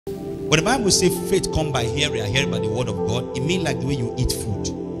When the Bible says faith come by hearing and hearing by the word of God, it means like the way you eat food.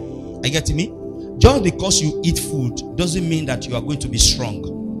 Are you getting me? Just because you eat food doesn't mean that you are going to be strong.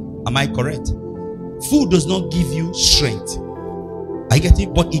 Am I correct? Food does not give you strength. Are you getting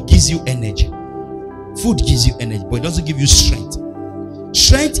it? But it gives you energy. Food gives you energy, but it doesn't give you strength.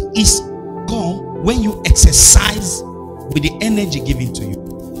 Strength is come when you exercise with the energy given to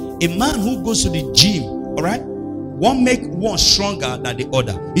you. A man who goes to the gym, all right, won't make one stronger than the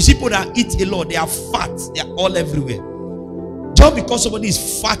other. You see people that eat a lot, they are fat, they are all everywhere. Just because somebody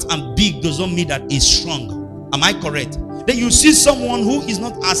is fat and big does not mean that he's strong. Am I correct? Then you see someone who is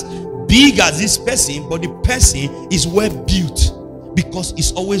not as big as this person, but the person is well built because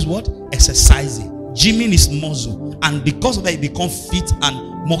it's always what? Exercising. Gymming is muscle, and because of that, you become fit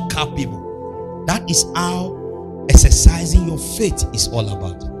and more capable. That is how exercising your faith is all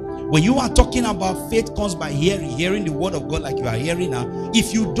about. When you are talking about faith comes by hearing the word of God like you are hearing now.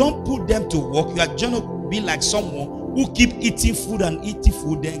 If you don't put them to work, you are going to be like someone who keep eating food and eating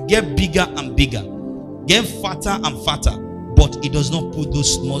food, then get bigger and bigger, get fatter and fatter, but it does not put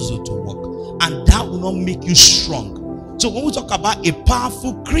those muscles to work, and that will not make you strong. So when we talk about a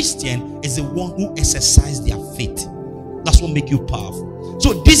powerful Christian, is the one who exercises their faith. That's what makes you powerful.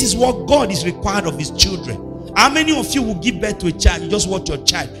 So this is what God is required of his children. How many of you will give birth to a child? You just watch your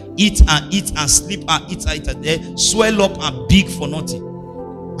child eat and sleep and eat and then swell up and big for nothing.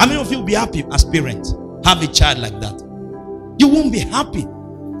 How many of you will be happy as parents? Have a child like that. You won't be happy.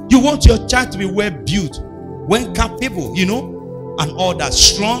 You want your child to be well built, well capable, you know, and all that,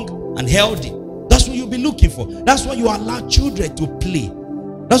 strong and healthy. That's what you'll be looking for. That's why you allow children to play.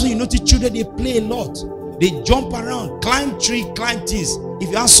 That's why you notice children, they play a lot. They jump around, climb trees, climb things. If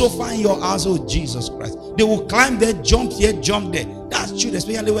you have sofa in your house, oh Jesus Christ, they will climb there, jump here, jump there. That's children,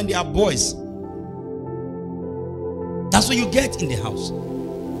 especially when they are boys. That's what you get in the house.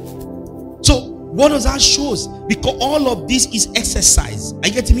 So what does that show? Because all of this is exercise. Are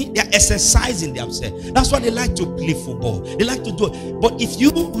you getting me? They are exercising themselves. That's why they like to play football. They like to do it. But if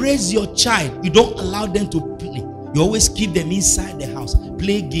you raise your child, you don't allow them to play. You always keep them inside the house,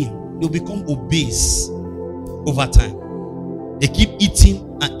 play game. They'll become obese over time. They keep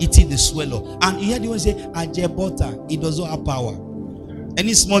eating and eating the swallow. And you hear the one say, Ajebota, it does not have power.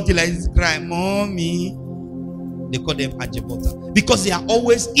 Any small thing like this, cry, mommy. They call them Ajebota. Because they are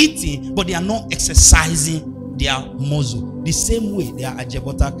always eating, but they are not exercising their muscle. The same way they are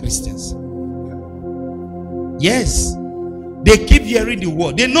Ajebota Christians. Yes. They keep hearing the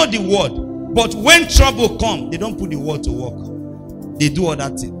word. They know the word. But when trouble comes, they don't put the word to work. They do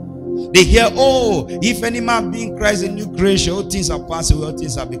other things. They hear, oh, if any man be in Christ, a new creation, all things are passed away, all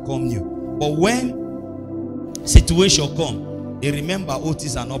things have become new. But when situation comes, they remember all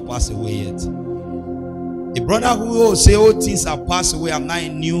things are not passed away yet. A brother who will say all things are passed away, I'm now a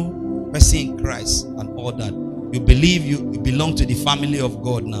new person in Christ and all that. You believe you belong to the family of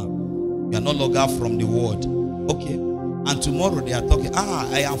God now. You are no longer from the world. Okay. And tomorrow they are talking,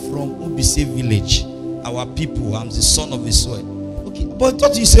 I am from Ubise village. Our people, I'm the son of the soil. Okay. But I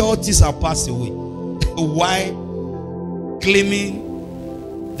thought you say all things are passed away. Why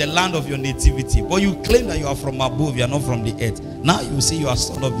claiming the land of your nativity? But you claim that you are from above, you are not from the earth. Now you say you are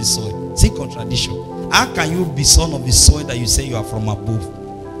son of the soil. See contradiction. How can you be son of the soil that you say you are from above?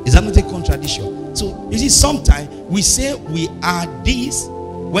 Is that not a contradiction? So you see, sometimes we say we are this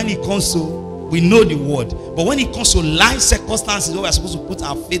when it comes to, we know the word. But when it comes to life circumstances where we are supposed to put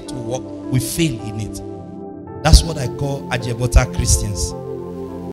our faith to work, we fail in it. That's what I call Ajebota Christians.